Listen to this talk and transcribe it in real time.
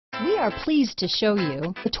We are pleased to show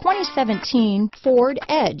you the 2017 Ford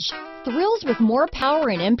Edge. Thrills with more power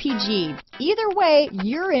and MPG. Either way,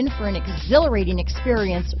 you're in for an exhilarating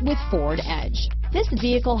experience with Ford Edge. This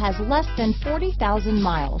vehicle has less than 40,000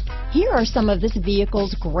 miles. Here are some of this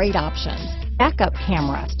vehicle's great options: backup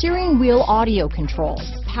camera, steering wheel audio controls,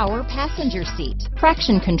 power passenger seat,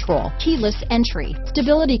 traction control, keyless entry,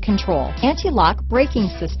 stability control, anti-lock braking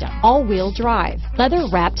system, all-wheel drive,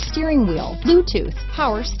 leather-wrapped steering wheel, Bluetooth,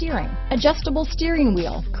 power steering, adjustable steering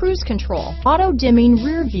wheel, cruise control, auto-dimming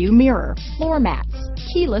rear view mirror, floor mats,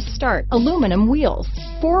 keyless start, aluminum wheels,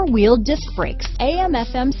 four-wheel disc brakes,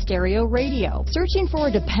 AM/FM stereo radio. Searching for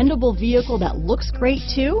a dependable vehicle that looks great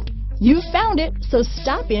too? You found it, so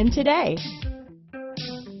stop in today.